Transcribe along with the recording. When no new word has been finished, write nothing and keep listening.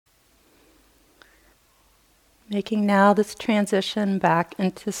Making now this transition back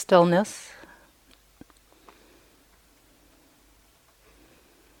into stillness.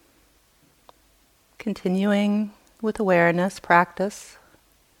 Continuing with awareness practice.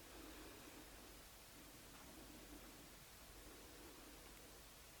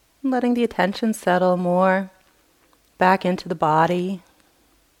 Letting the attention settle more back into the body.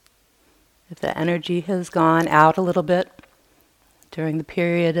 If the energy has gone out a little bit during the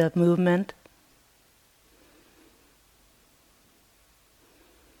period of movement.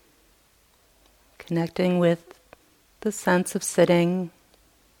 Connecting with the sense of sitting.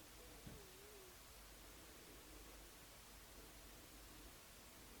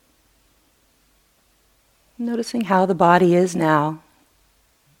 Noticing how the body is now.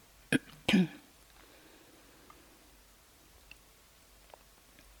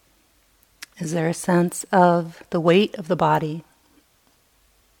 Is there a sense of the weight of the body?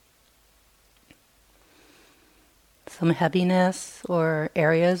 Some heaviness or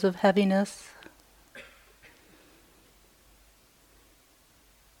areas of heaviness?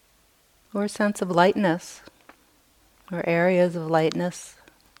 Or a sense of lightness or areas of lightness?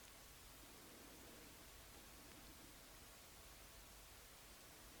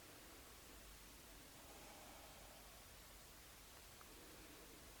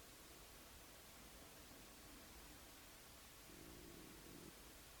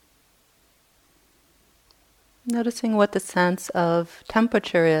 Noticing what the sense of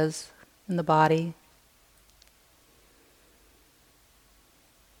temperature is in the body.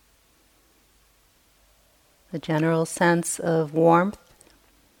 The general sense of warmth,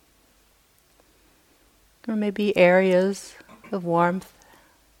 or maybe areas of warmth.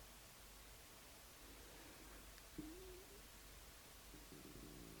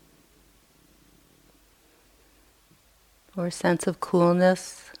 Or a sense of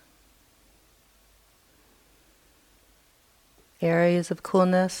coolness. Areas of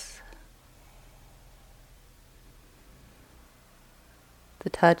coolness, the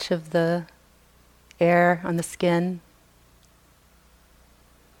touch of the air on the skin.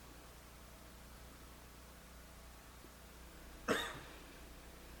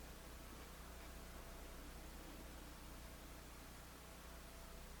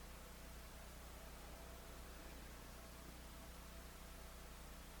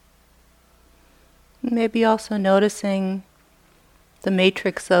 Maybe also noticing the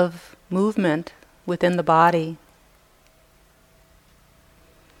matrix of movement within the body.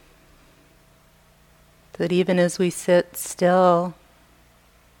 That even as we sit still,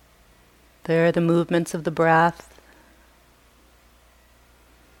 there are the movements of the breath.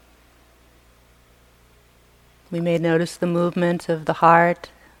 We may notice the movement of the heart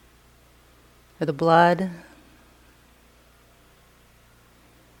or the blood.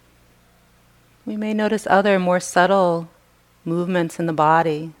 We may notice other more subtle movements in the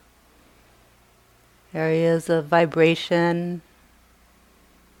body, areas of vibration,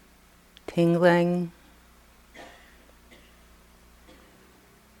 tingling.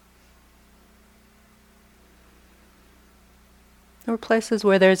 Or places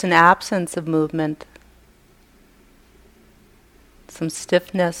where there's an absence of movement, some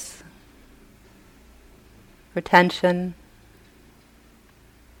stiffness or tension.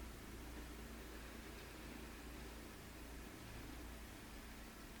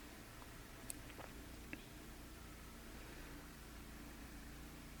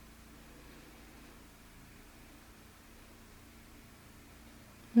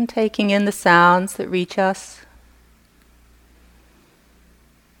 And taking in the sounds that reach us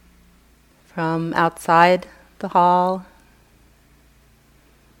from outside the hall,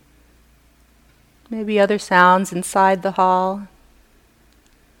 maybe other sounds inside the hall,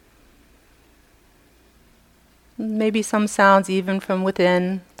 maybe some sounds even from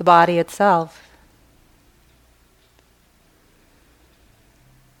within the body itself.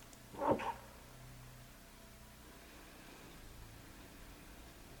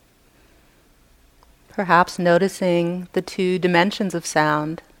 Perhaps noticing the two dimensions of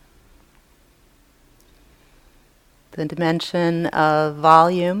sound. The dimension of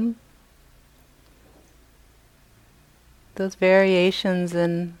volume, those variations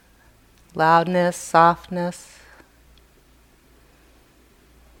in loudness, softness,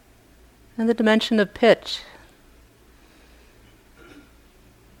 and the dimension of pitch.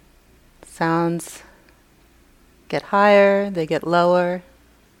 Sounds get higher, they get lower.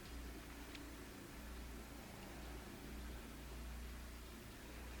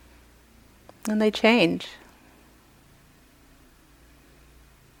 And they change.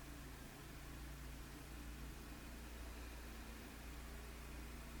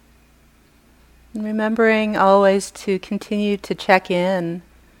 And remembering always to continue to check in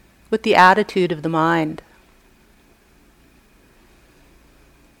with the attitude of the mind.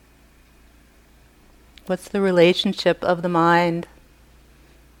 What's the relationship of the mind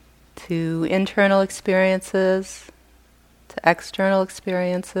to internal experiences, to external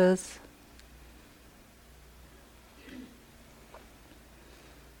experiences?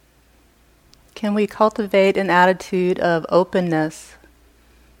 Can we cultivate an attitude of openness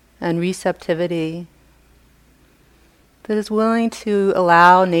and receptivity that is willing to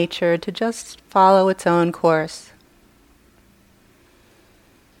allow nature to just follow its own course?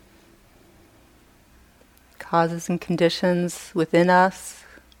 Causes and conditions within us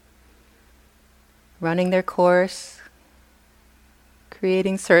running their course,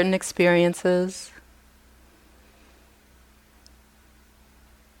 creating certain experiences.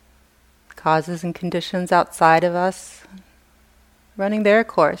 Causes and conditions outside of us running their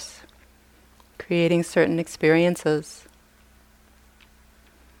course, creating certain experiences.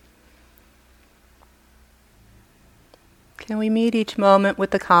 Can we meet each moment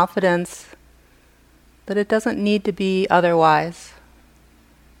with the confidence that it doesn't need to be otherwise?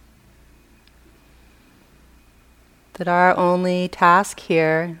 That our only task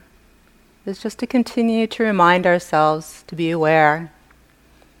here is just to continue to remind ourselves to be aware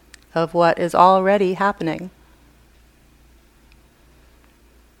of what is already happening.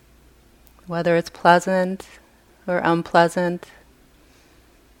 Whether it's pleasant or unpleasant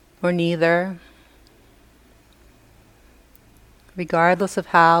or neither, regardless of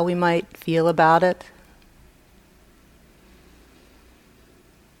how we might feel about it.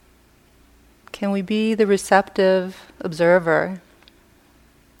 Can we be the receptive observer,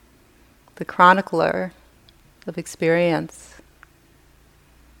 the chronicler of experience?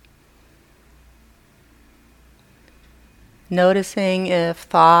 Noticing if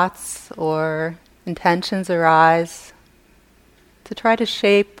thoughts or intentions arise to try to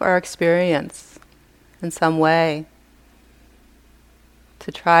shape our experience in some way,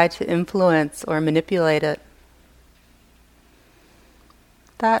 to try to influence or manipulate it.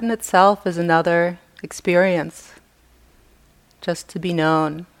 That in itself is another experience, just to be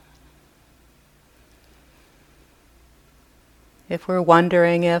known. If we're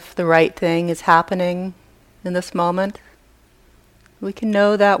wondering if the right thing is happening in this moment, we can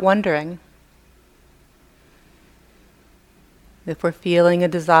know that wondering. If we're feeling a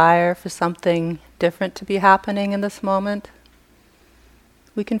desire for something different to be happening in this moment,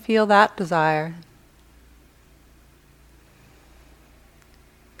 we can feel that desire.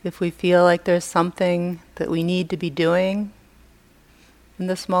 If we feel like there's something that we need to be doing in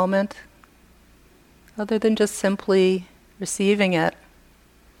this moment, other than just simply receiving it,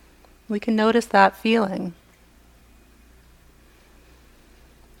 we can notice that feeling.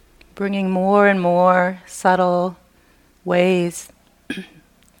 Bringing more and more subtle ways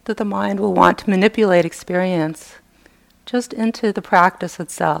that the mind will want to manipulate experience just into the practice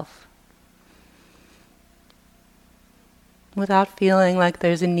itself, without feeling like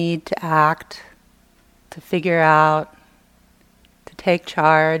there's a need to act, to figure out, to take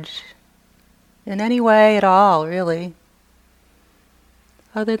charge in any way at all, really,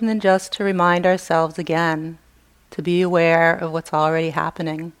 other than just to remind ourselves again to be aware of what's already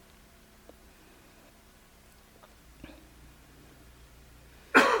happening.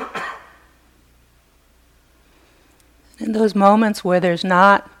 In those moments where there's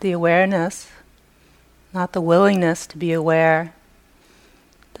not the awareness, not the willingness to be aware,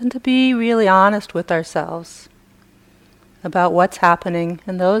 then to be really honest with ourselves about what's happening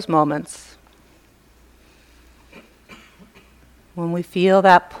in those moments. When we feel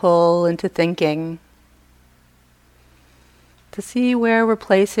that pull into thinking, to see where we're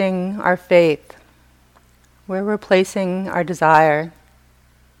placing our faith, where we're placing our desire,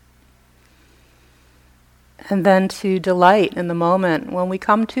 and then to delight in the moment when we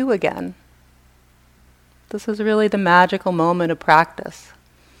come to again. This is really the magical moment of practice,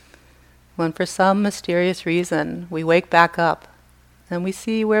 when for some mysterious reason we wake back up and we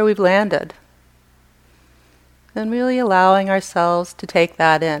see where we've landed, and really allowing ourselves to take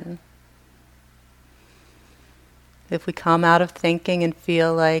that in. If we come out of thinking and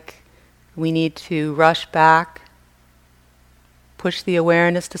feel like we need to rush back, push the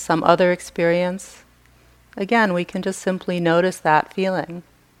awareness to some other experience, again, we can just simply notice that feeling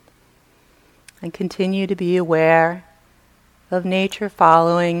and continue to be aware of nature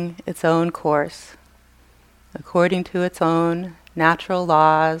following its own course, according to its own natural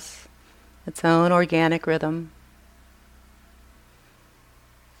laws, its own organic rhythm.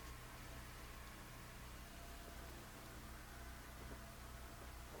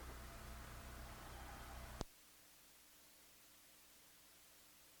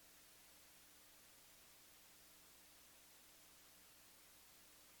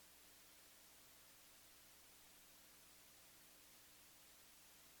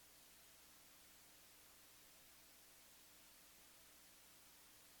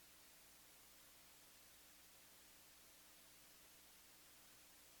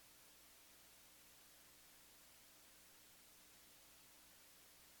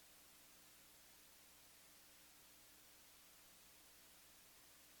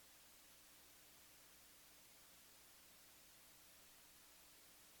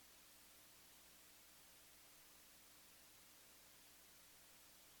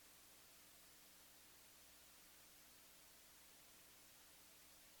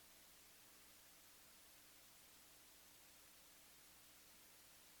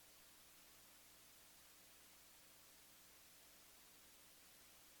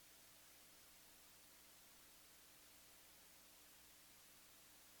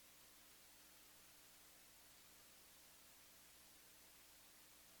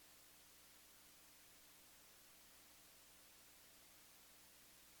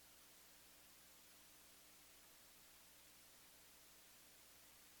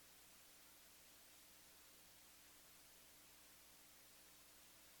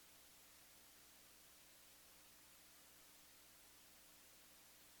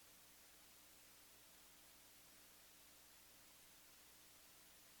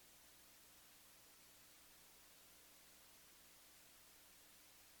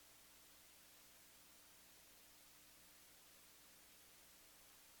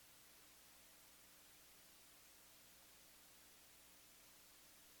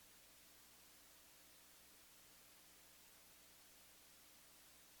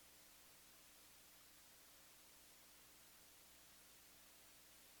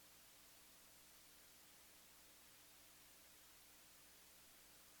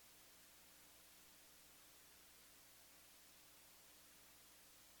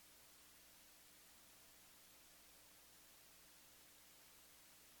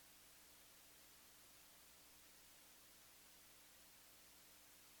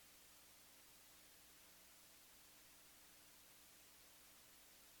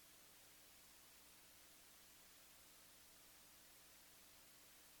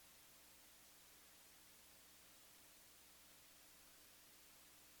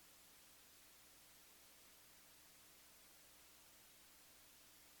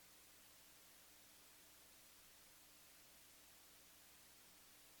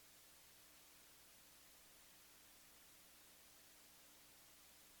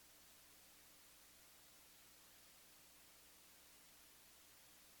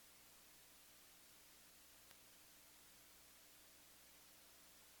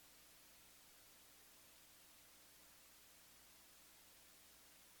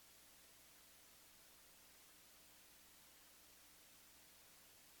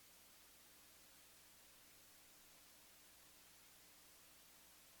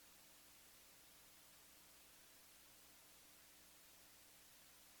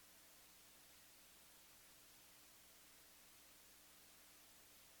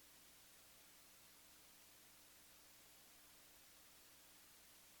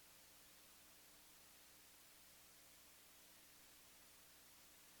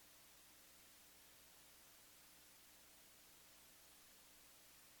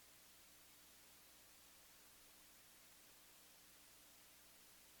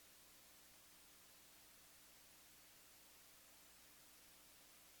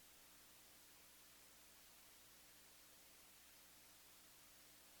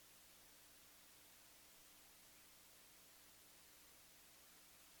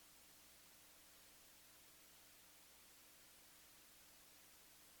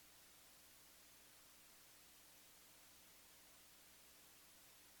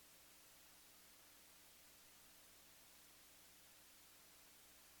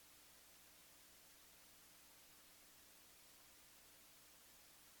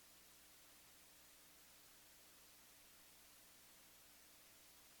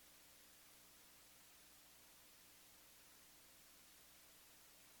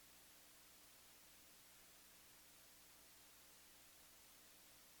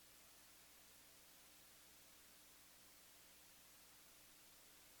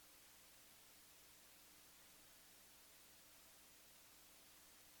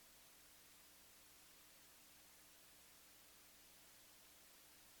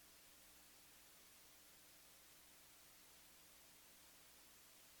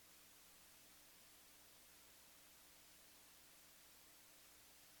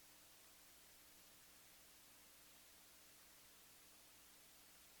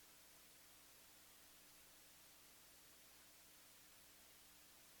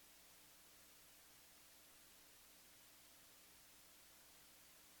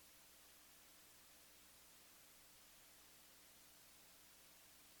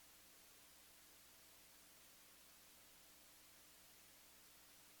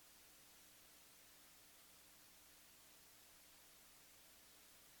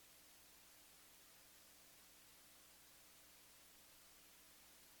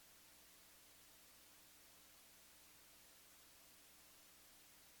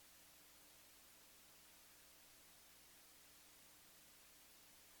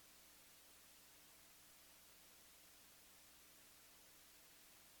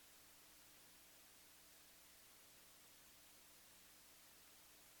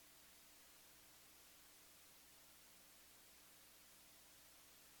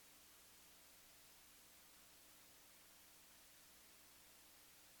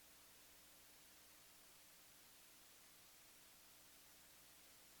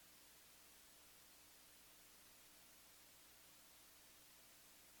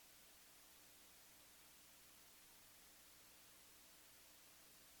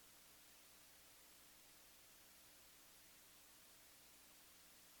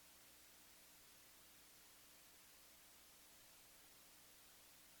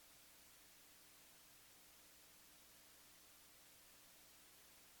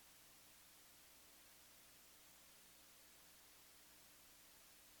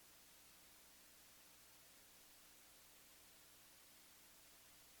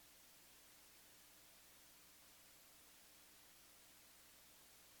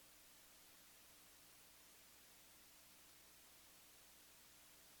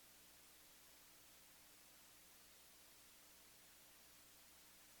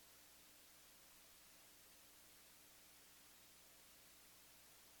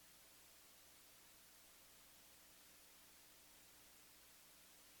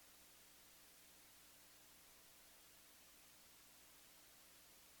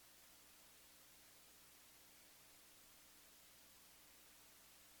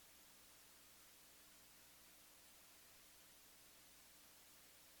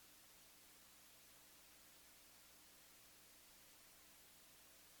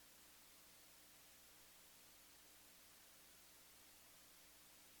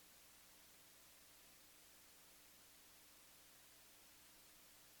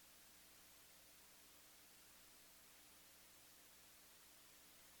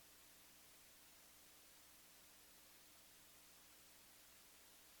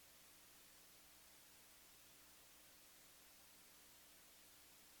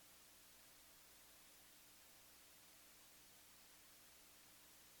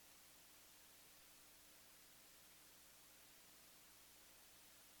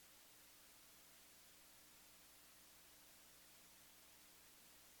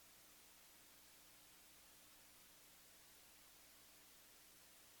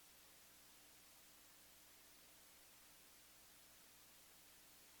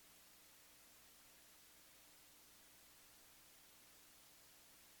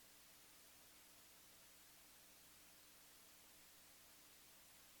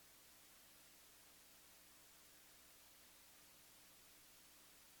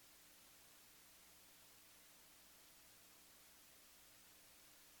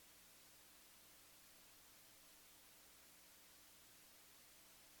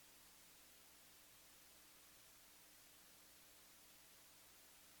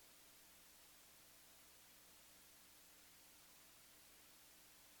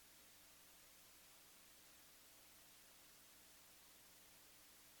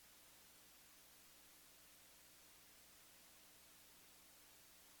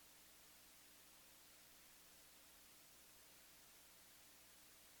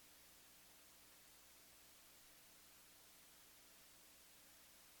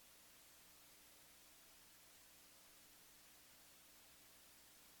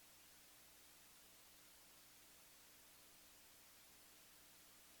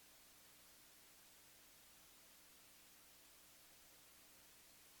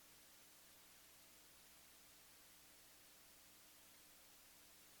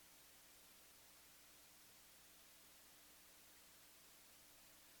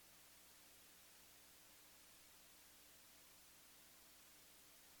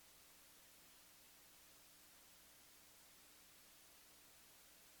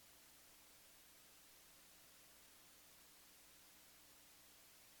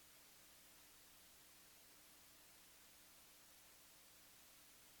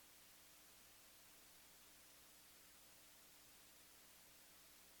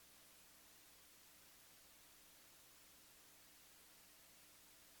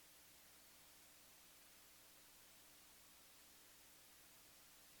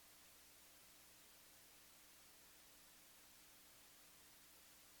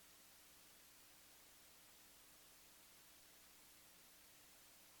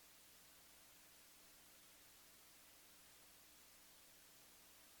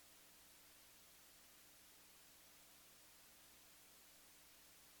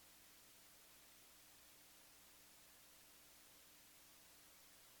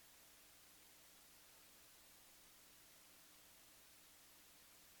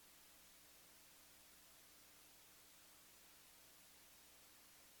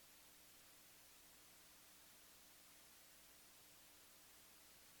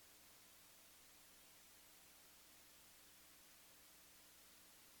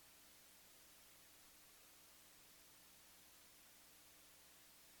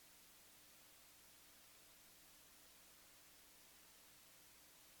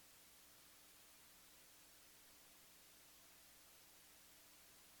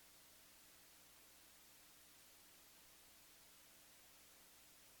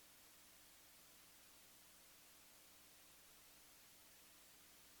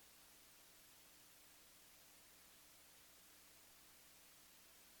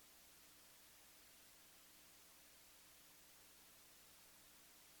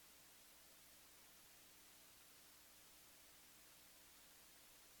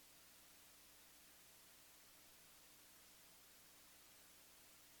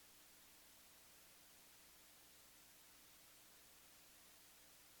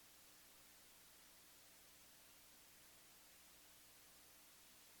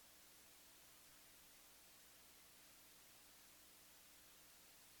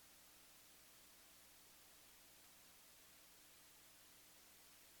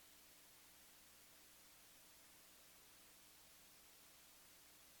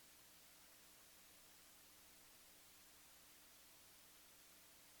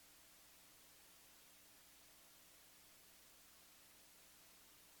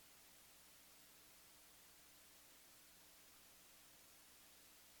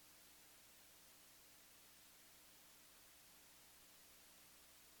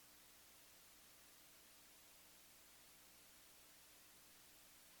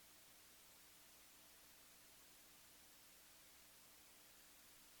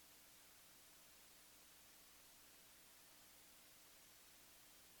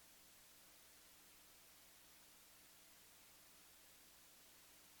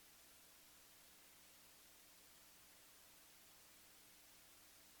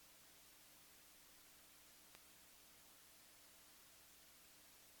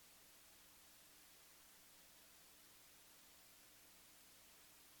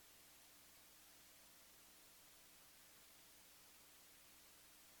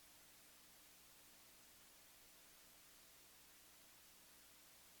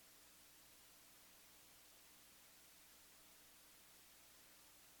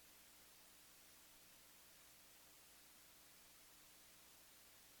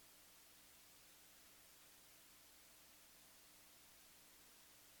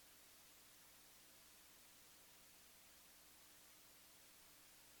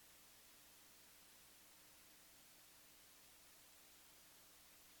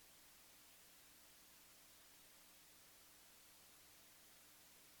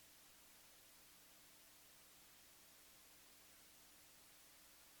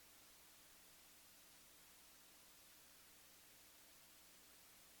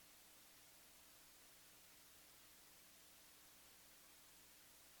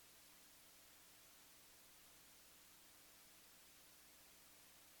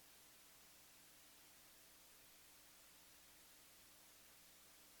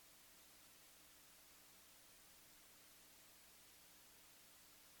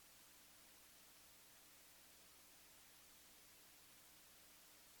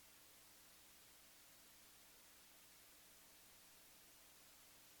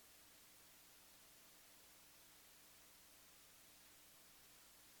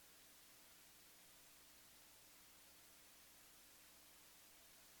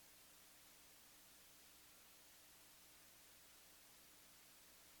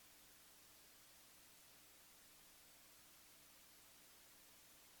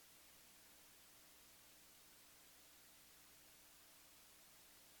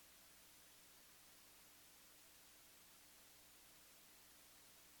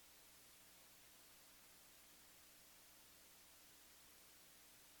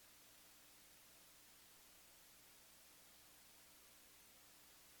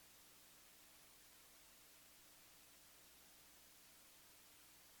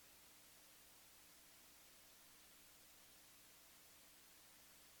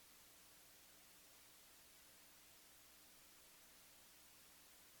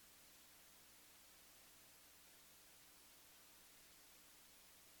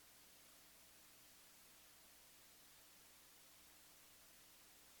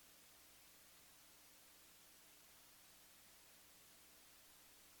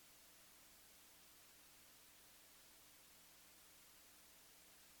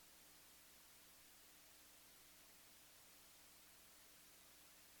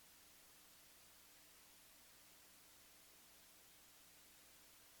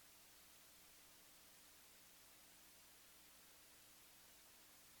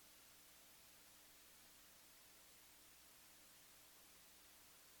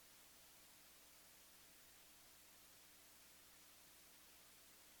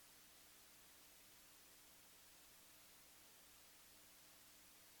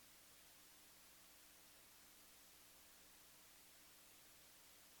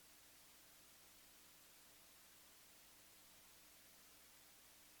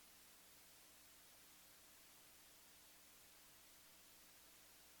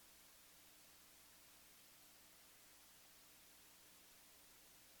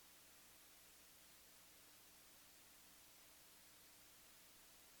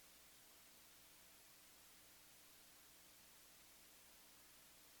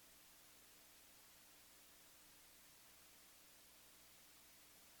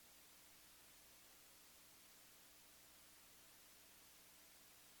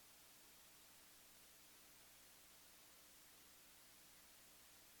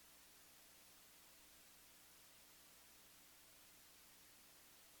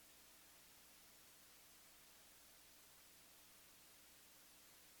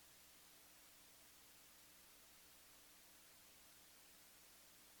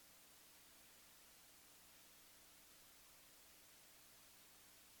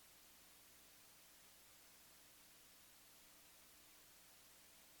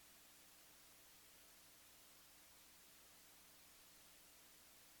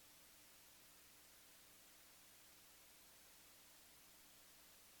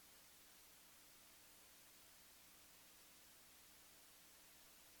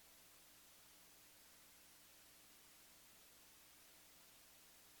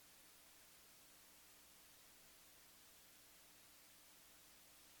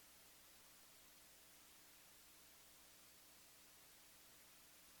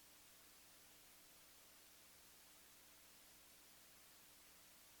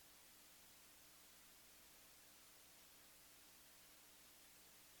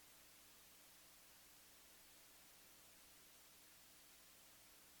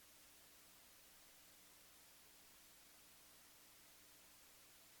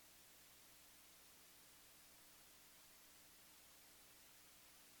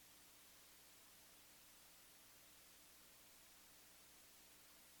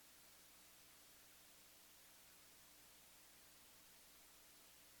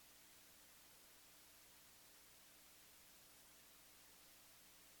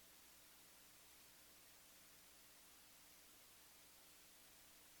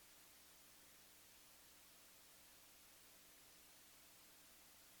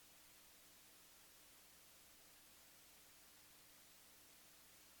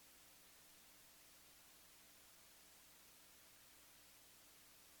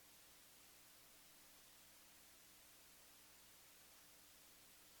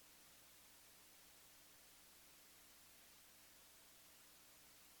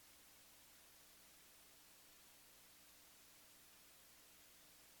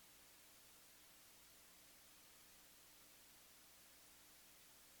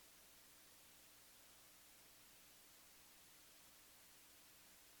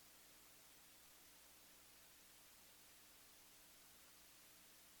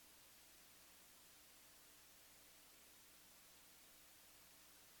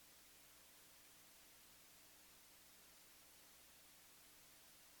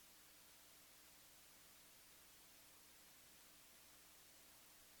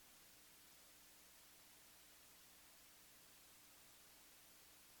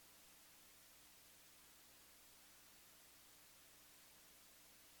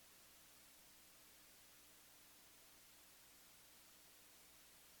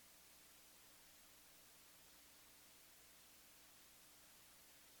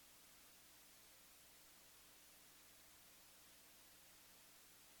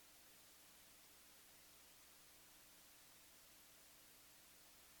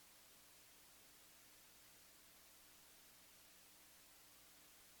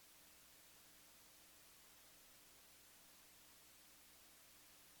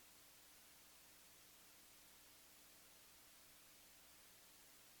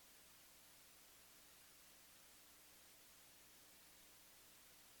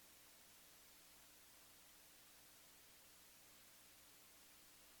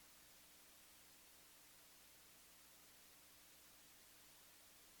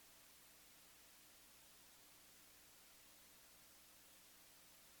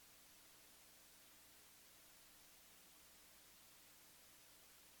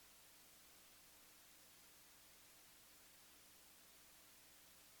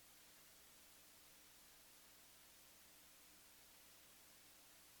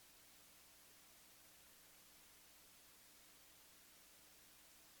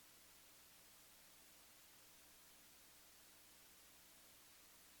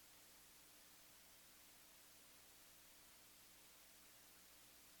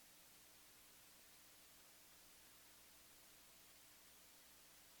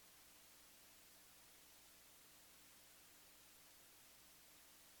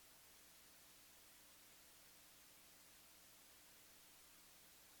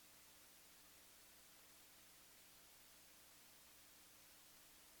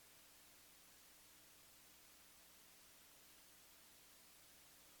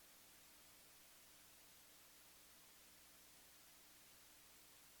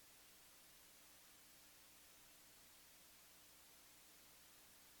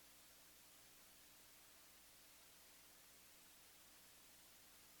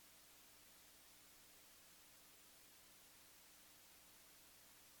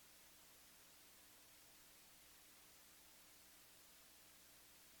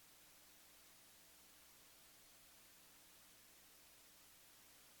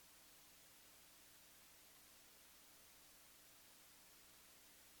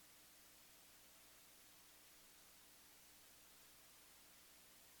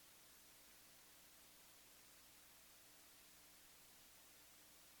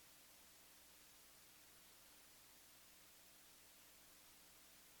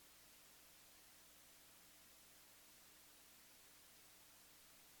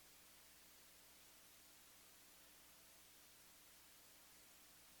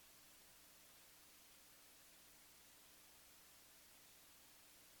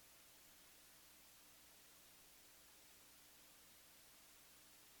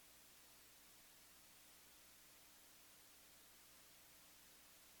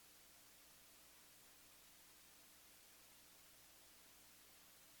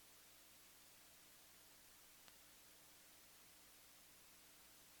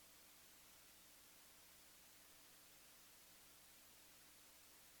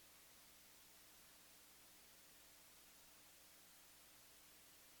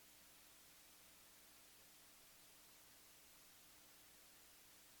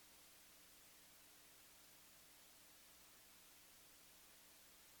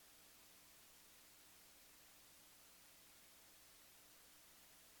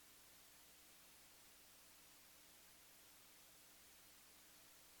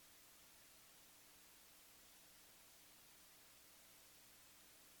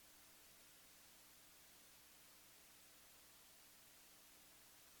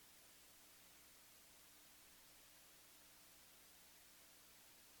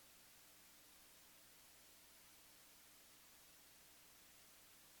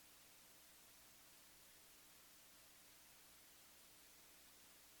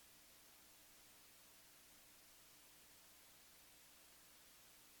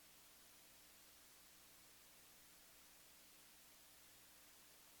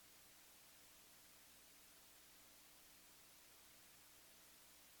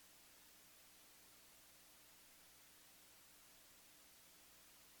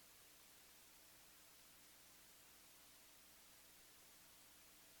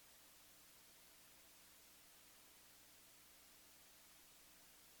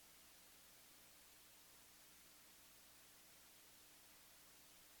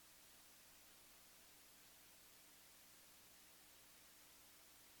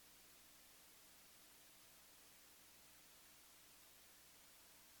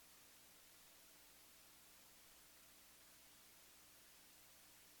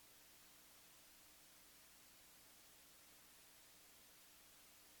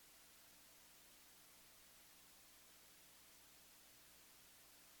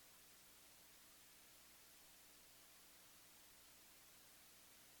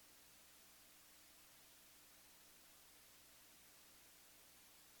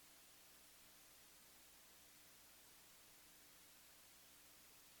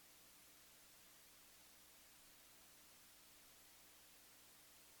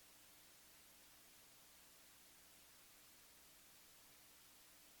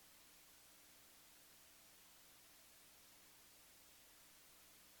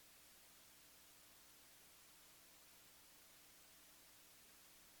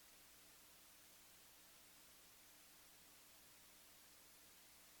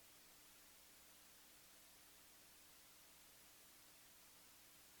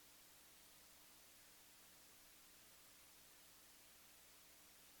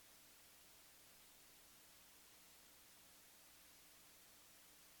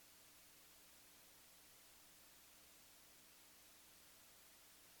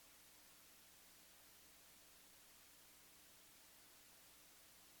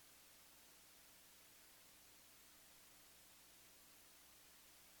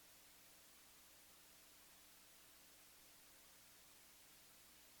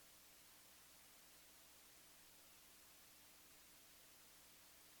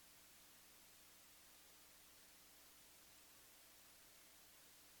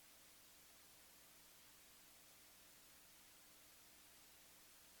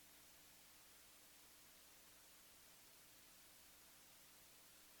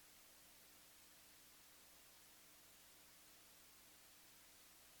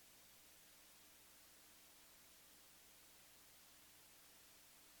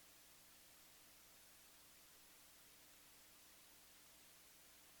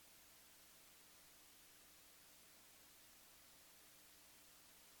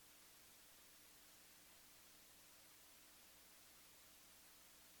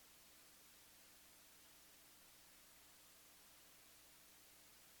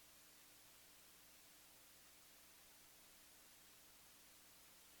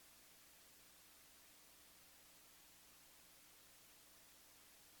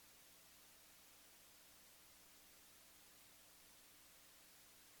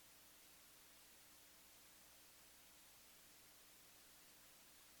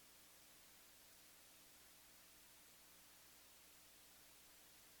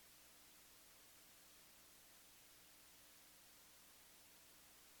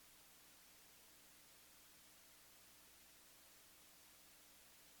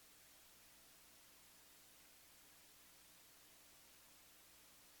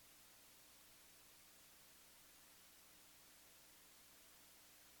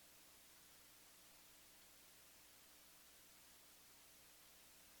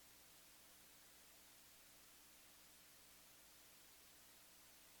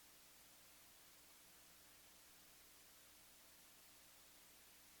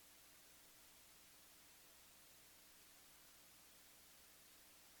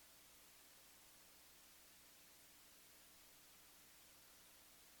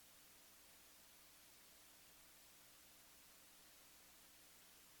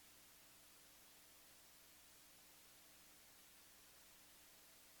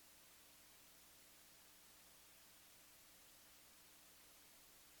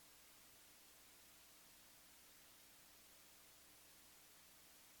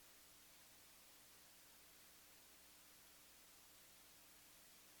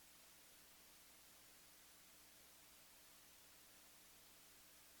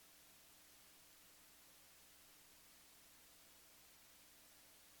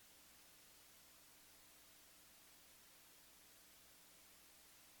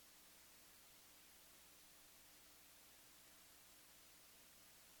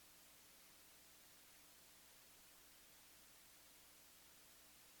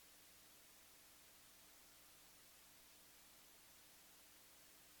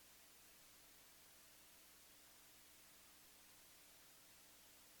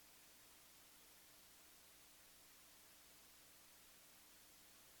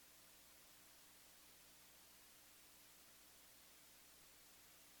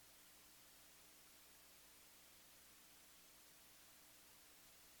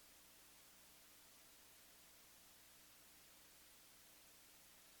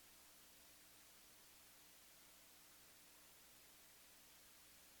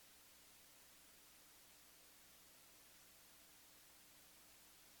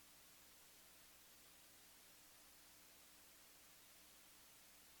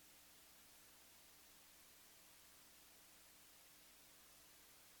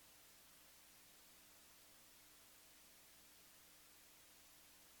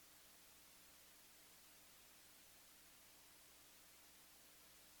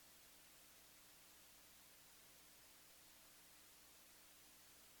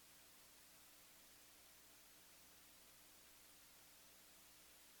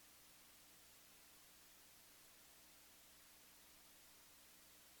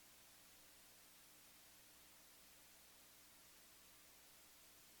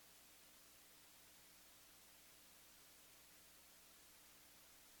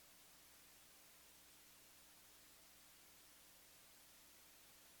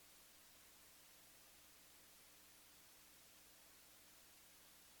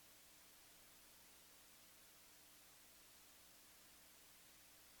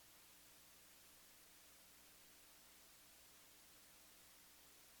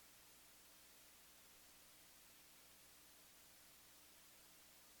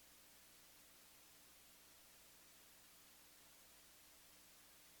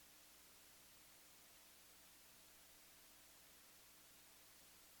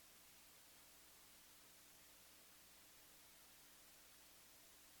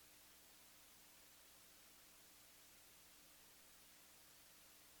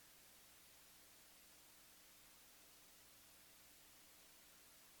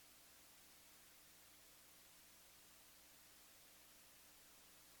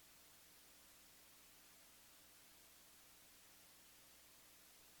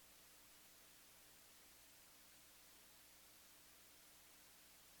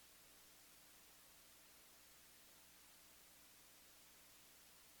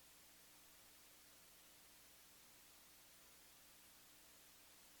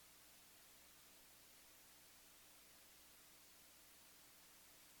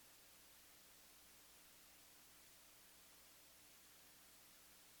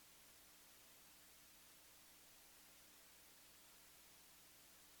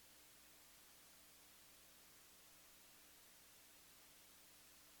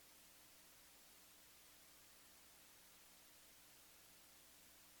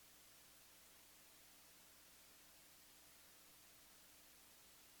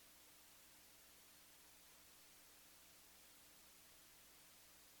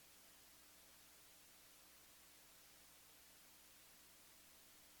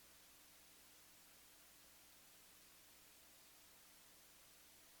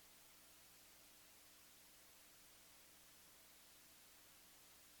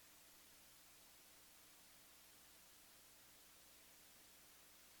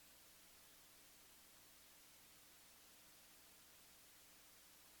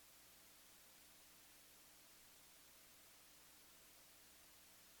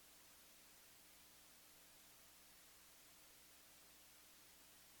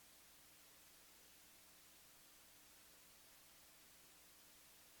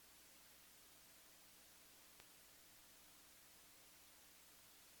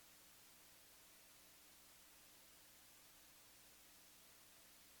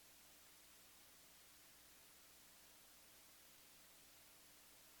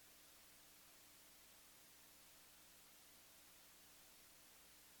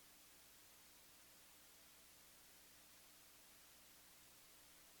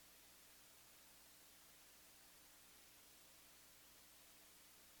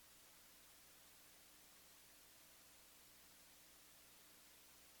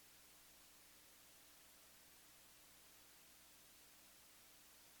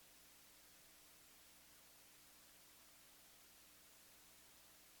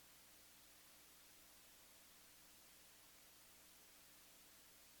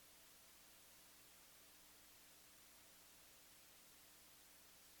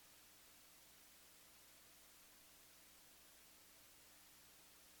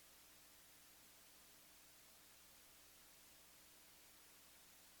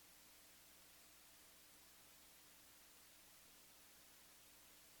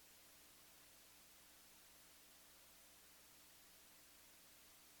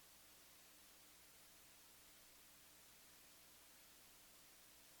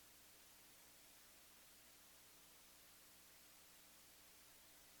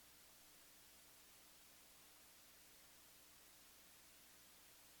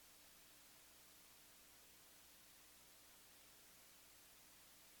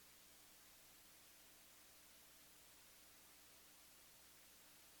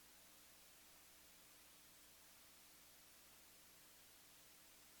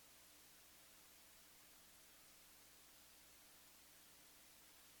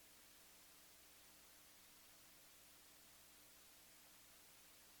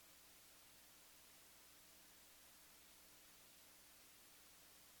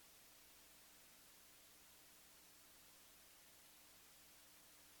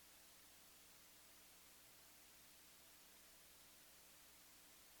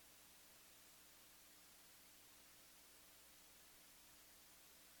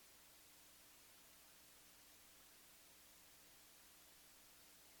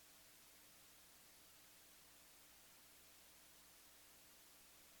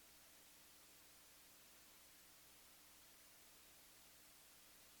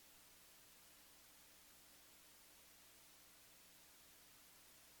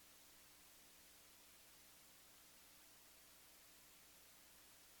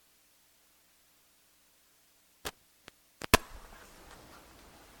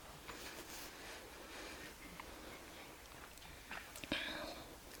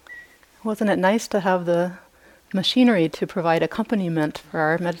 Wasn't it nice to have the machinery to provide accompaniment for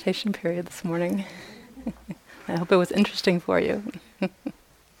our meditation period this morning? I hope it was interesting for you.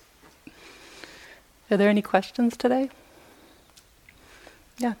 Are there any questions today?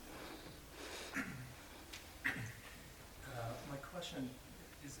 Yeah. My question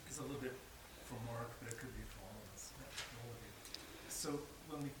is a little bit for Mark, but it could be for all of us, all of you. So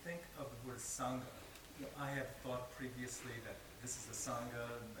when we think of the word Sangha, I have thought previously that this is a Sangha,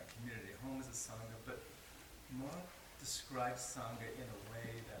 and that community at home is a Sangha, but Mark described Sangha in a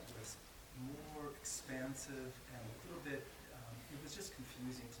way that was more expansive and a little bit, it was just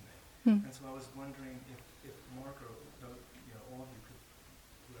confusing to me. And so I was wondering if Mark or all of you could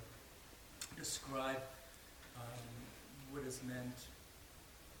describe what is meant,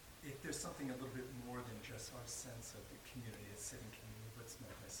 if there's something a little bit more than just our sense of the community, a sitting community, what's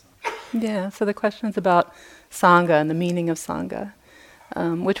meant by Sangha. Yeah, so the question is about Sangha and the meaning of Sangha,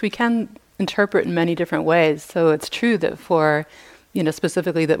 which we can interpret in many different ways. So it's true that for,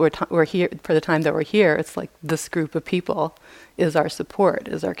 specifically that we're here, for the time that we're here, it's like this group of people is our support,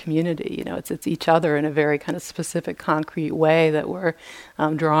 is our community. It's each other in a very kind of specific, concrete way that we're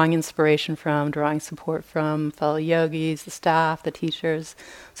drawing inspiration from, drawing support from fellow yogis, the staff, the teachers.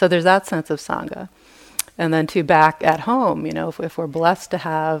 So there's that sense of Sangha. And then back at home, if we're blessed to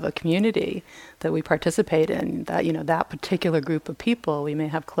have a community that we participate in, that, that particular group of people, we may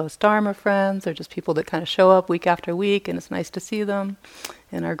have close Dharma friends or just people that kind of show up week after week, and it's nice to see them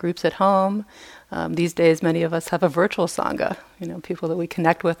in our groups at home. These days, many of us have a virtual Sangha, people that we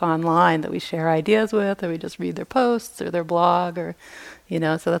connect with online, that we share ideas with, or we just read their posts or their blog, or,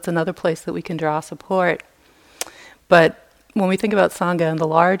 so that's another place that we can draw support. But when we think about Sangha in the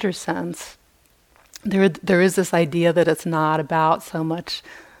larger sense, there is this idea that it's not about so much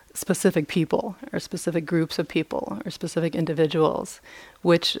specific people or specific groups of people or specific individuals,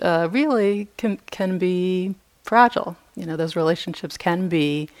 which really can be fragile. Those relationships can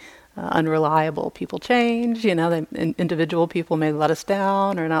be unreliable. People change. Individual people may let us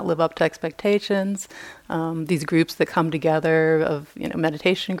down or not live up to expectations. These groups that come together of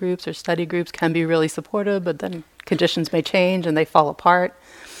meditation groups or study groups can be really supportive, but then conditions may change and they fall apart.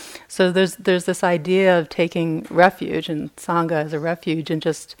 So there's this idea of taking refuge, and Sangha as a refuge, and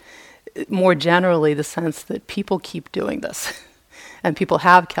just more generally the sense that people keep doing this, and people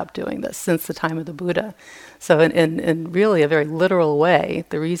have kept doing this since the time of the Buddha. So in really a very literal way,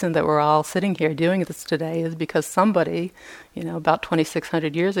 the reason that we're all sitting here doing this today is because somebody, about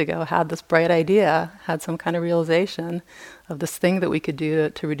 2,600 years ago had this bright idea, had some kind of realization of this thing that we could do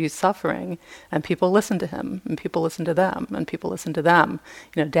to reduce suffering, and people listened to him, and people listened to them, and people listened to them,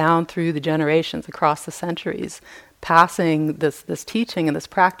 down through the generations, across the centuries, passing this teaching and this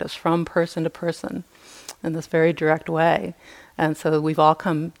practice from person to person in this very direct way. And so we've all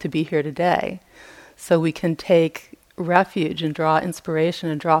come to be here today. So we can take refuge and draw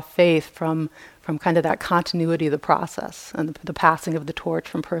inspiration and draw faith from kind of that continuity of the process and the passing of the torch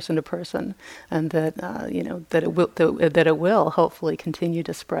from person to person, and that that it will hopefully continue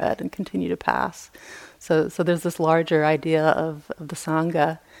to spread and continue to pass. So there's this larger idea of the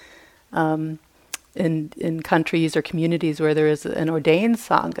Sangha in countries or communities where there is an ordained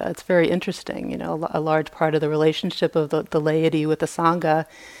Sangha. It's very interesting. A large part of the relationship of the laity with the Sangha.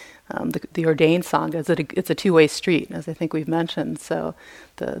 The ordained Sangha, it's a two-way street, as I think we've mentioned. So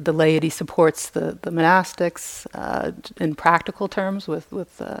the laity supports the monastics in practical terms with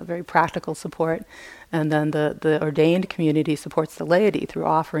very practical support. And then the ordained community supports the laity through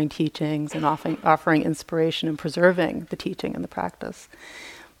offering teachings and offering inspiration and preserving the teaching and the practice.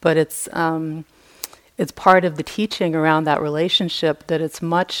 But it's part of the teaching around that relationship that it's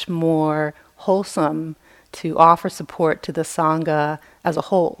much more wholesome to offer support to the Sangha as a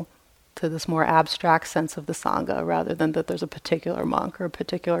whole, to this more abstract sense of the Sangha, rather than that there's a particular monk or a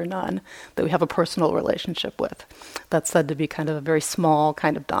particular nun that we have a personal relationship with. That's said to be kind of a very small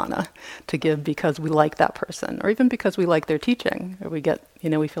kind of dana to give because we like that person, or even because we like their teaching, or we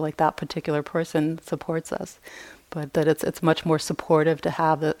feel like that particular person supports us. But that it's much more supportive to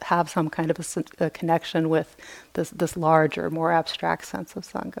have some kind of a connection with this larger, more abstract sense of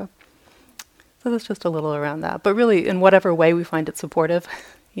Sangha. So that's just a little around that. But really, in whatever way we find it supportive,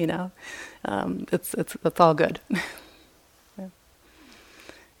 it's all good.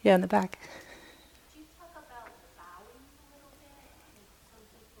 Yeah, in the back. Could you talk about bowing a little bit? Like some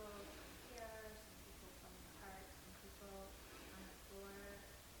people here, some people from the heart, some people on the floor.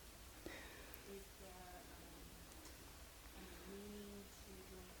 Is there any meaning to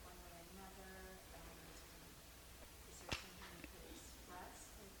doing it one way or another? Is there something you could express,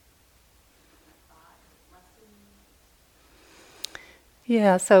 like a thought, a lesson?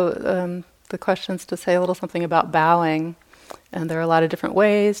 Yeah, so the question's to say a little something about bowing. And there are a lot of different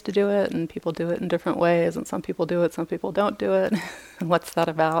ways to do it, and people do it in different ways, and some people do it, some people don't do it. And what's that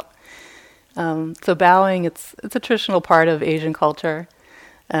about? So bowing, it's a traditional part of Asian culture,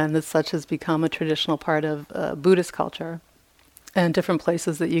 and as such has become a traditional part of Buddhist culture. And different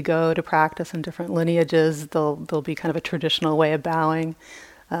places that you go to practice in different lineages, there'll be kind of a traditional way of bowing.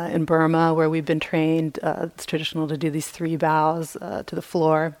 In Burma, where we've been trained, it's traditional to do these 3 bows to the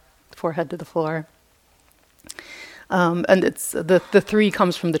floor, forehead to the floor. And it's the 3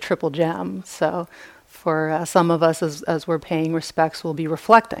 comes from the triple gem. So for some of us, as we're paying respects, we'll be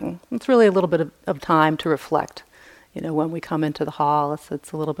reflecting. It's really a little bit of time to reflect. When we come into the hall,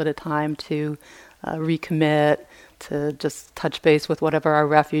 it's a little bit of time to recommit, to just touch base with whatever our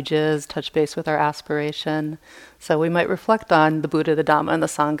refuge is, touch base with our aspiration. So we might reflect on the Buddha, the Dhamma, and the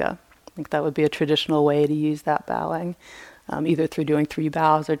Sangha. I think that would be a traditional way to use that bowing, either through doing 3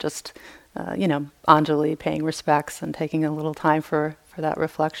 bows or just Anjali, paying respects and taking a little time for that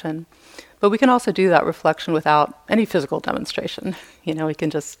reflection. But we can also do that reflection without any physical demonstration. We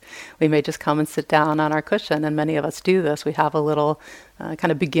may just come and sit down on our cushion, and many of us do this. We have a little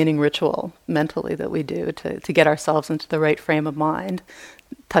kind of beginning ritual mentally that we do to get ourselves into the right frame of mind,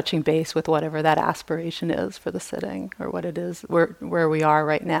 touching base with whatever that aspiration is for the sitting, or what it is, where we are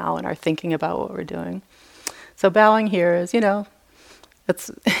right now and are thinking about what we're doing. So bowing here is,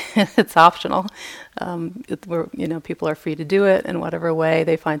 it's it's optional. People are free to do it in whatever way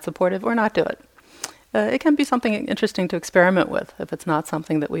they find supportive, or not do it. It can be something interesting to experiment with if it's not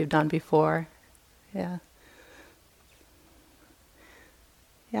something that we've done before. Yeah.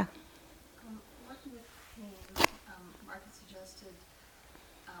 Yeah. Working with pain, Mark had suggested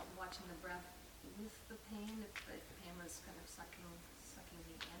watching the breath with the pain, if the pain was kind of sucking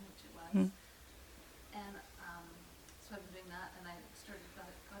me in, which it was. Mm. And so I've been doing that, and I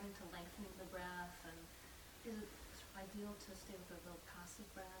got into lengthening the breath. And is it ideal to stay with a real passive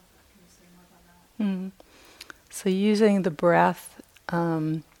breath? Can you say more about that? Mm. So using the breath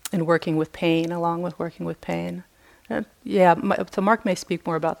in working with pain, along with working with pain. So Mark may speak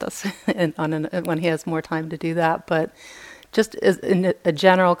more about this when he has more time to do that. But just as in a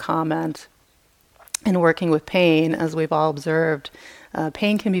general comment, in working with pain, as we've all observed,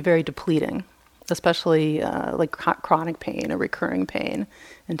 pain can be very depleting, especially like chronic pain or recurring pain,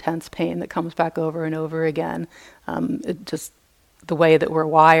 intense pain that comes back over and over again. The way that we're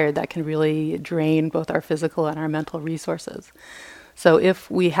wired, that can really drain both our physical and our mental resources. So if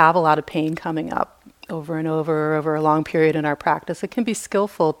we have a lot of pain coming up over and over a long period in our practice, it can be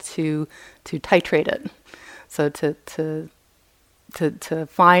skillful to titrate it. So to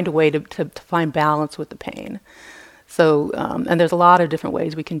find a way to find balance with the pain. So, and there's a lot of different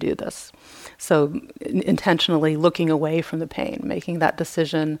ways we can do this. So intentionally looking away from the pain, making that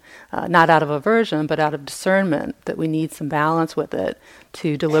decision, not out of aversion, but out of discernment that we need some balance with it,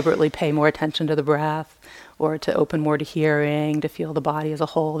 to deliberately pay more attention to the breath, or to open more to hearing, to feel the body as a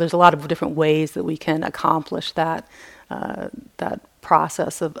whole. There's a lot of different ways that we can accomplish that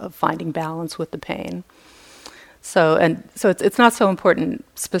process of finding balance with the pain. So it's not so important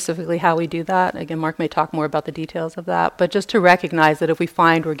specifically how we do that. Again, Mark may talk more about the details of that, but just to recognize that if we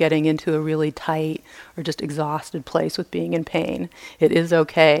find we're getting into a really tight or just exhausted place with being in pain, it is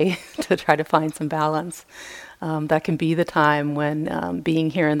okay to try to find some balance. That can be the time when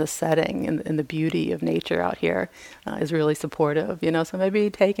being here in the setting and the beauty of nature out here is really supportive. So maybe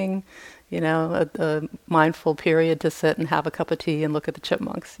taking, a mindful period to sit and have a cup of tea and look at the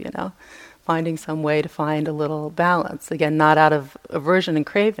chipmunks. Finding some way to find a little balance. Again, not out of aversion and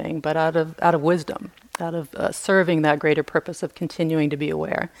craving, but out of wisdom, out of serving that greater purpose of continuing to be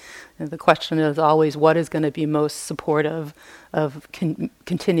aware. And the question is always, what is going to be most supportive of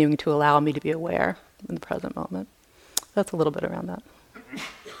continuing to allow me to be aware in the present moment? That's a little bit around that.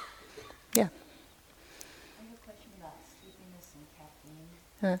 Yeah. I have a question about sleepiness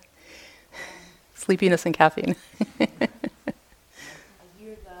and caffeine. Sleepiness and caffeine. A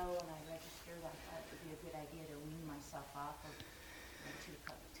year ago, when I registered, I thought it would be a good idea to wean myself off of 2-3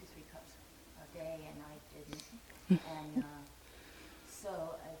 cups a day, and I didn't. And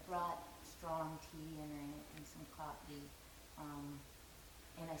so I brought strong tea and some coffee,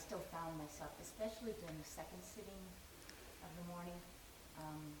 and I still found myself, especially during the second sitting of the morning,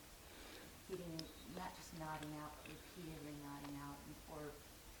 getting not just nodding out, but repeatedly nodding out, or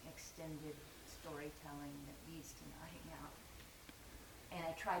extended storytelling that leads to nodding out. And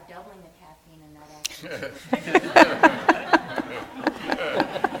I tried doubling the caffeine, and that actually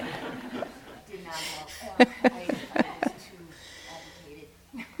did not help. I was too agitated.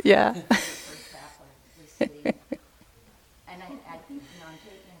 Yeah. For the first half of the sitting. And I think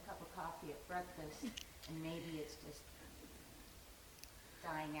drinking a cup of coffee at breakfast, and maybe it's just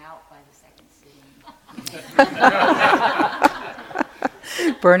dying out by the second sitting.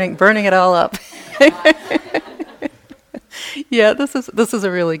 Burning it all up. Yeah, this is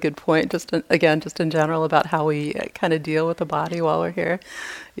a really good point. Just in general about how we kind of deal with the body while we're here.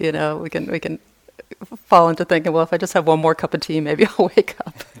 You know, we can fall into thinking, well, if I just have one more cup of tea, maybe I'll wake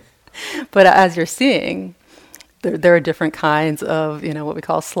up. But as you're seeing, there are different kinds of, what we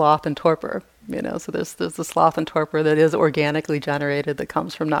call sloth and torpor. So there's the sloth and torpor that is organically generated, that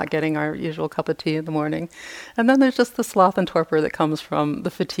comes from not getting our usual cup of tea in the morning. And then there's just the sloth and torpor that comes from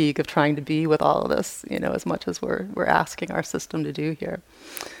the fatigue of trying to be with all of this, as much as we're asking our system to do here.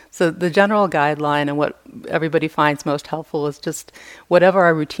 So the general guideline and what everybody finds most helpful is just whatever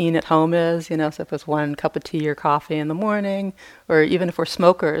our routine at home is, so if it's one cup of tea or coffee in the morning, or even if we're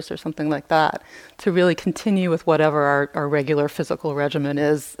smokers or something like that, to really continue with whatever our regular physical regimen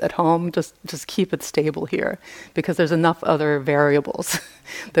is at home, just keep it stable here, because there's enough other variables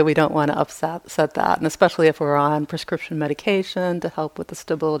that we don't want to upset that, and especially if we're on prescription medication to help with the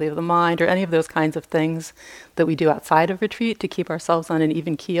stability of the mind, or any of those kinds of things that we do outside of retreat to keep ourselves on an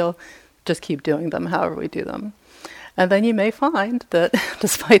even keel, just keep doing them however we do them. And then you may find that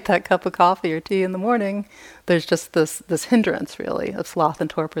despite that cup of coffee or tea in the morning, there's just this hindrance, really, of sloth and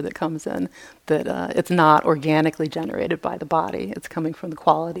torpor that comes in, that it's not organically generated by the body. It's coming from the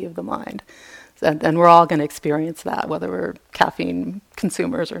quality of the mind. And we're all going to experience that, whether we're caffeine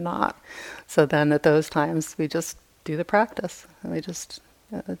consumers or not. So then at those times, we just do the practice. And we just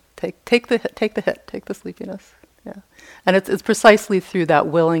take the hit, take the sleepiness. Yeah, and it's precisely through that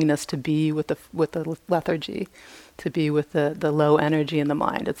willingness to be with the lethargy, to be with the low energy in the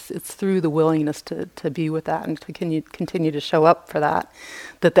mind. It's through the willingness to be with that and to continue to show up for that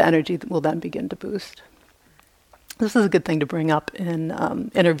the energy will then begin to boost. This is a good thing to bring up in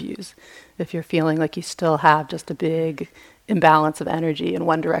interviews. If you're feeling like you still have just a big imbalance of energy in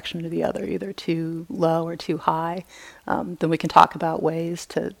one direction or the other, either too low or too high, then we can talk about ways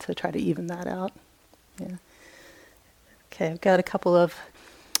to try to even that out. Yeah. Okay, I've got a couple of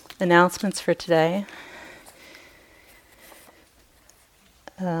announcements for today.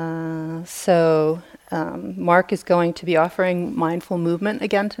 Mark is going to be offering mindful movement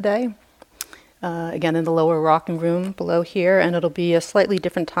again today. Again in the lower rocking room below here, and it'll be a slightly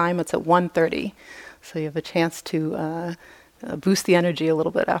different time. It's at 1:30, so you have a chance to boost the energy a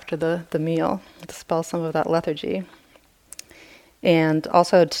little bit after the meal, dispel some of that lethargy. And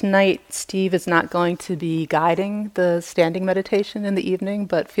also tonight, Steve is not going to be guiding the standing meditation in the evening,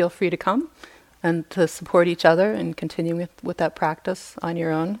 but feel free to come and to support each other and continue with that practice on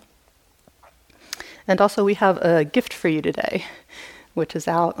your own. And also we have a gift for you today, which is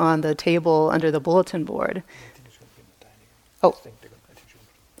out on the table under the bulletin board. Oh,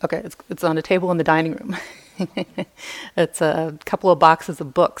 okay, it's on a table in the dining room. It's a couple of boxes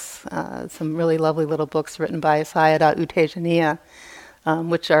of books, some really lovely little books written by Sayadaw U Tejaniya,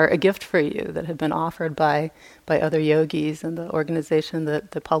 which are a gift for you, that have been offered by other yogis and the organization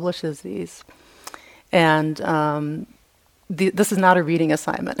that publishes these. And this is not a reading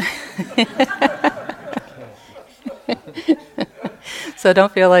assignment. So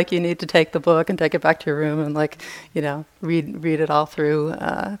don't feel like you need to take the book and take it back to your room and read it all through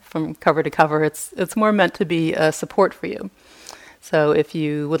from cover to cover. It's more meant to be a support for you. So if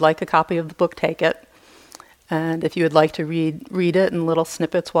you would like a copy of the book, take it. And if you would like to read it in little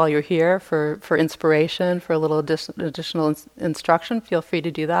snippets while you're here for inspiration, for a little additional instruction, feel free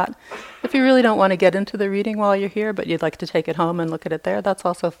to do that. If you really don't want to get into the reading while you're here, but you'd like to take it home and look at it there, that's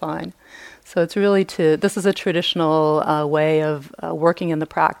also fine. So it's really this is a traditional way of working in the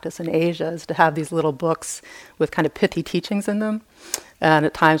practice in Asia, is to have these little books with kind of pithy teachings in them. And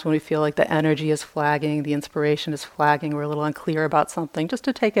at times when we feel like the energy is flagging, the inspiration is flagging, we're a little unclear about something, just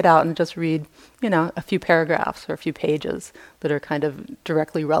to take it out and just read, a few paragraphs or a few pages that are kind of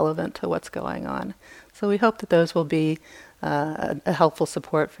directly relevant to what's going on. So we hope that those will be a helpful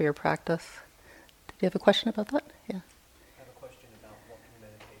support for your practice. Did you have a question about that? Yeah. I have a question about walking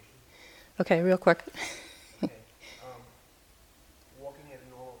meditation. Okay, real quick. Okay. Walking at a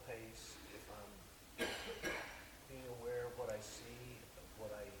normal pace, if I'm being aware of what I see, of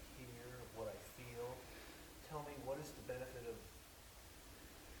what I hear, of what I feel, tell me, what is the benefit of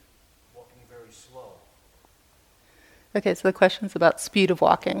walking very slow? Okay, so the question's about speed of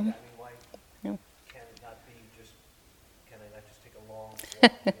walking. I mean, why Yeah. can it not be can I not just take a long walk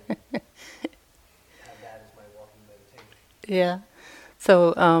and have that as my walking meditation? Yeah.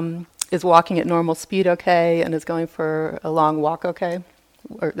 So is walking at normal speed okay, and is going for a long walk okay?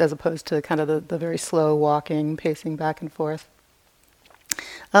 Or as opposed to kind of the very slow walking, pacing back and forth?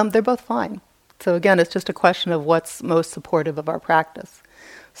 They're both fine. So again, it's just a question of what's most supportive of our practice.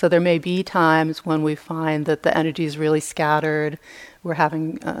 So there may be times when we find that the energy is really scattered, we're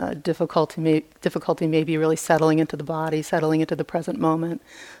having difficulty maybe really settling into the body, settling into the present moment.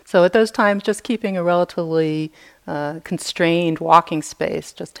 So at those times, just keeping a relatively constrained walking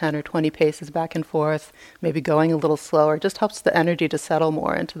space, just 10 or 20 paces back and forth, maybe going a little slower, just helps the energy to settle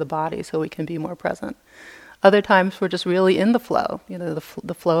more into the body so we can be more present. Other times we're just really in the flow.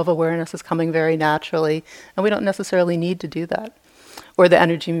 The flow of awareness is coming very naturally, and we don't necessarily need to do that. Or the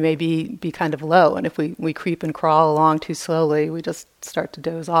energy may be kind of low, and if we creep and crawl along too slowly, we just start to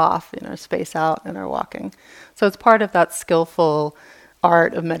doze off, space out in our walking. So it's part of that skillful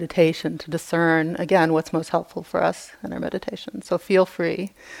art of meditation to discern, again, what's most helpful for us in our meditation. So feel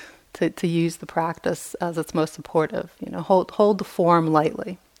free to use the practice as it's most supportive. Hold the form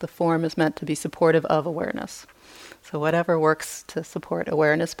lightly. The form is meant to be supportive of awareness. So whatever works to support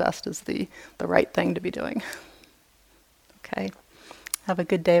awareness best is the right thing to be doing. Okay. Have a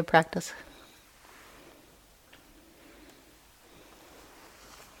good day of practice.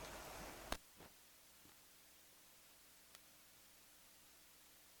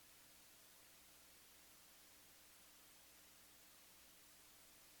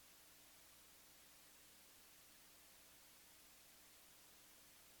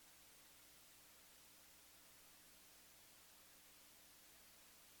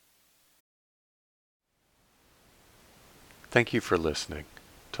 Thank you for listening.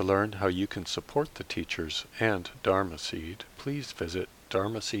 To learn how you can support the teachers and Dharma Seed, please visit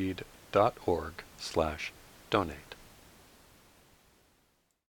dharmaseed.org/donate.